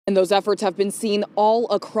And those efforts have been seen all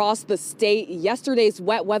across the state. Yesterday's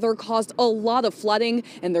wet weather caused a lot of flooding,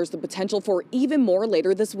 and there's the potential for even more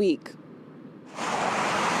later this week.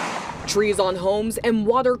 Trees on homes and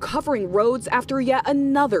water covering roads after yet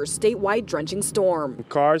another statewide drenching storm.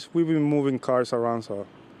 Cars, we've been moving cars around, so.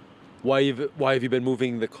 Why have you been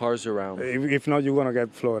moving the cars around? If not, you're gonna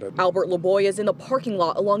get flooded. Albert LeBoy is in a parking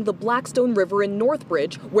lot along the Blackstone River in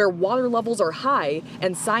Northbridge, where water levels are high,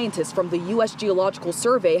 and scientists from the U.S. Geological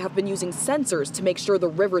Survey have been using sensors to make sure the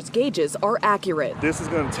river's gauges are accurate. This is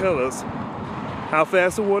going to tell us how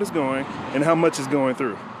fast the water's going and how much is going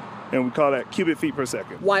through. And we call that cubic feet per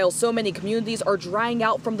second. While so many communities are drying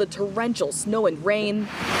out from the torrential snow and rain,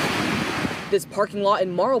 this parking lot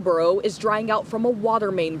in Marlborough is drying out from a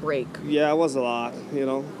water main break. Yeah, it was a lot,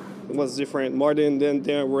 It was different, more than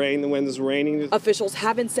rain when it's raining. Officials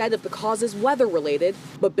haven't said if the cause is weather-related,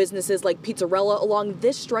 but businesses like Pizzarella along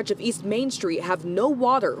this stretch of East Main Street have no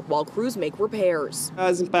water while crews make repairs. It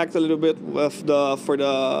has impacted a little bit with for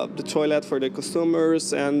the toilet for the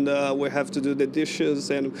customers, and we have to do the dishes,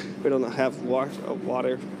 and we don't have water, a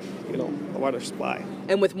water supply.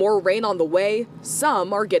 And with more rain on the way,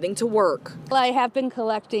 some are getting to work. I have been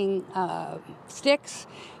collecting sticks,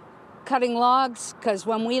 cutting logs, because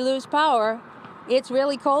when we lose power, it's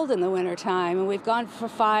really cold in the wintertime, and we've gone for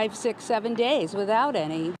 5, 6, 7 days without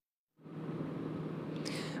any.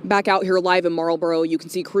 Back out here live in Marlborough, you can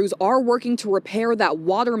see crews are working to repair that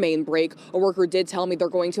water main break. A worker did tell me they're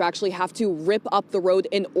going to actually have to rip up the road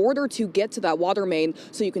in order to get to that water main,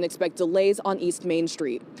 so you can expect delays on East Main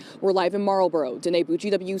Street. We're live in Marlborough. Danae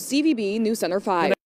Bucci, WCVB News Center 5.